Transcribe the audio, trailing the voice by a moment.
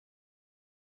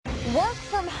Work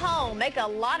from home, make a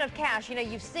lot of cash. You know,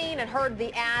 you've seen and heard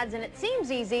the ads, and it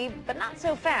seems easy, but not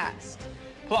so fast.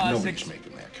 Plus, nobody's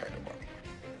making that kind of money.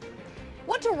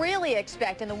 What to really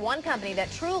expect in the one company that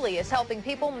truly is helping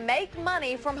people make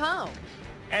money from home.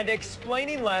 And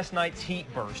explaining last night's heat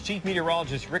burst, Chief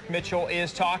Meteorologist Rick Mitchell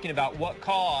is talking about what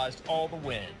caused all the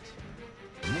wind.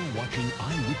 You're watching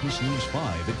Eyewitness News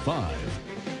 5 at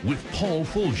 5 with Paul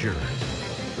Folger,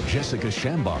 Jessica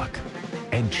Shambach,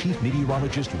 and Chief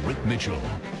Meteorologist Rick Mitchell.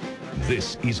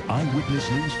 This is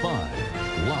Eyewitness News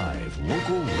 5, live,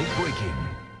 local, late breaking.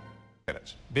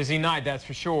 Busy night, that's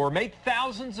for sure. Made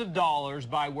thousands of dollars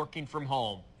by working from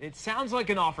home. It sounds like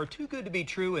an offer too good to be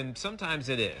true, and sometimes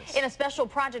it is. In a special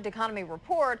Project Economy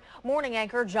report, morning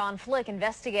anchor John Flick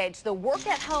investigates the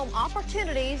work-at-home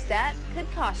opportunities that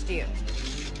could cost you.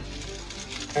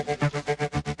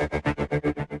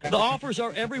 The offers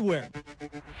are everywhere.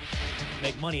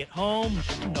 Make money at home,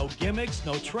 no gimmicks,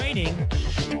 no training,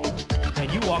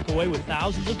 and you walk away with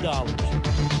thousands of dollars.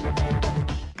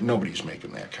 Nobody's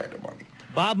making that kind of money.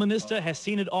 Bob Minister has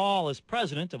seen it all as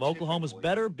president of Oklahoma's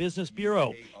Better Business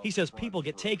Bureau. He says people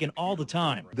get taken all the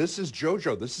time. This is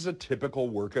JoJo. This is a typical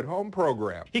work-at-home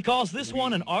program. He calls this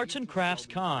one an arts and crafts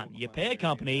con. You pay a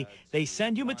company, they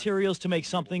send you materials to make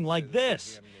something like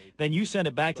this. Then you send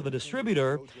it back to the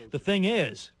distributor. The thing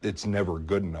is, it's never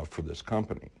good enough for this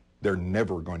company. They're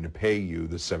never going to pay you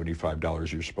the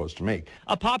 $75 you're supposed to make.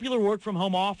 A popular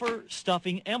work-from-home offer,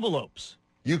 stuffing envelopes.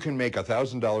 You can make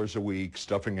 $1,000 a week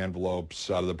stuffing envelopes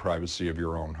out of the privacy of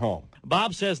your own home.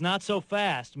 Bob says not so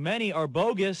fast. Many are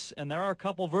bogus, and there are a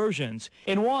couple versions.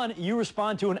 In one, you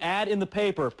respond to an ad in the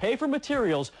paper, pay for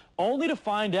materials, only to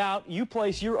find out you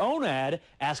place your own ad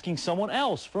asking someone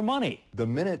else for money. The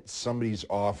minute somebody's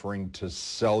offering to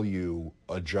sell you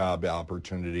a job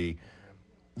opportunity,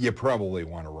 you probably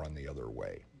want to run the other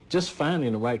way. Just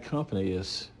finding the right company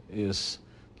is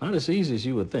not as easy as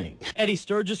you would think. Eddie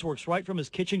Sturgis works right from his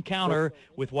kitchen counter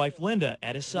with wife Linda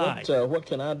at his side. What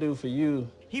can I do for you?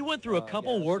 He went through a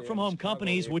couple work-from-home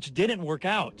companies which didn't work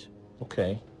out.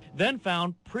 Okay. Then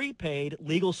found prepaid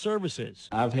legal services.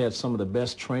 I've had some of the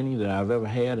best training that I've ever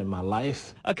had in my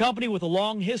life. A company with a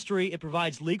long history, it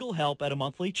provides legal help at a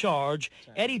monthly charge.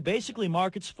 Eddie basically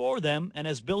markets for them and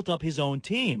has built up his own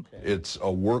team. It's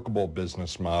a workable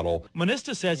business model.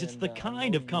 Manista says it's the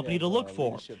kind of company to look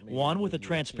for, one with a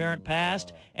transparent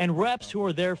past and reps who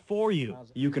are there for you.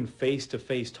 You can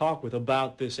face-to-face talk with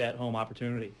about this at-home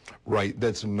opportunity. Right,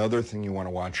 that's another thing you want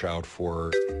to watch out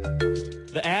for.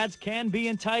 The ads can be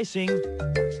enticing.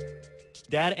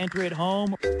 Data entry at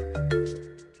home,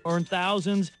 earn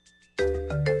thousands.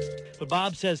 But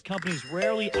Bob says companies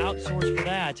rarely outsource for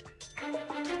that.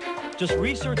 Just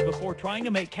research before trying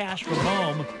to make cash from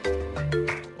home,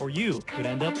 or you could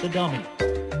end up the dummy.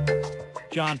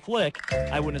 John Flick,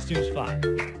 Eyewitness News 5.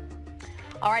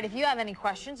 All right, if you have any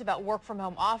questions about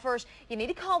work-from-home offers, you need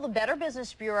to call the Better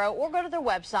Business Bureau or go to their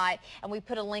website, and we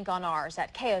put a link on ours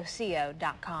at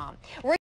KOCO.com.